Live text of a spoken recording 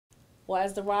Well,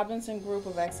 as the Robinson Group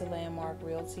of Exit Landmark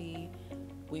Realty,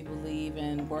 we believe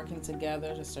in working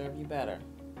together to serve you better.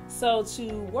 So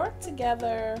to work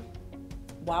together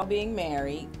while being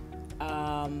married,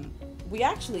 we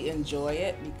actually enjoy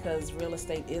it because real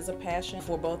estate is a passion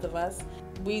for both of us.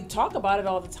 We talk about it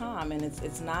all the time, and it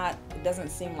doesn't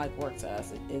seem like work to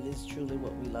us. It is truly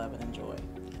what we love and enjoy.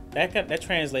 That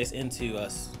translates into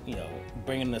us,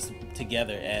 bringing us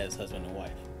together as husband and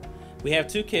wife. We have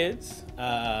 2 kids.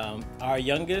 Our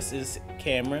youngest is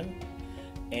Cameron,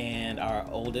 and our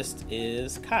oldest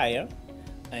is Kaya.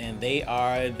 And they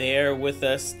are there with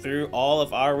us through all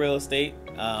of our real estate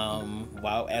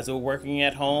as we're working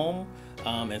at home,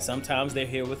 and sometimes they're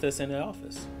here with us in the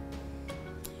office.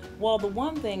 Well, the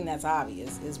one thing that's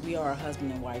obvious is we are a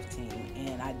husband and wife team,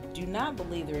 and I do not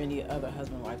believe there are any other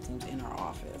husband and wife teams in our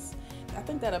office. I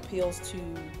think that appeals to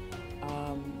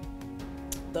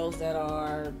those that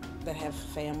have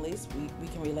families. We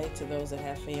can relate to those that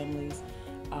have families,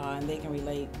 and they can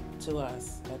relate to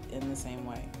us in the same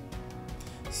way.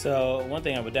 So one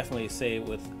thing I would definitely say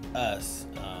with us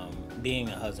being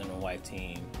a husband and wife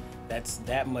team, that's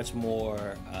that much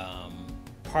more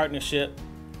partnership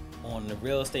on the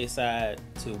real estate side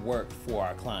to work for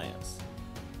our clients.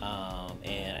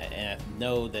 And I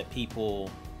know that people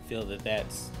feel that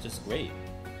that's just great,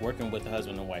 working with a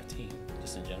husband and wife team,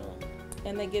 just in general.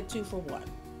 And they get 2 for 1.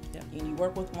 Yeah. And you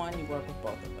work with one, you work with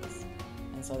both of us.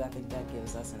 And so I think that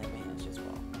gives us an advantage as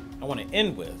well. I want to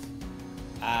end with,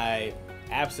 I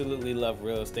absolutely love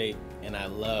real estate, and I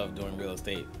love doing real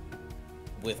estate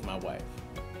with my wife.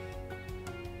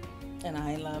 And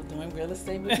I love doing real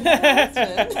estate with my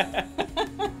husband.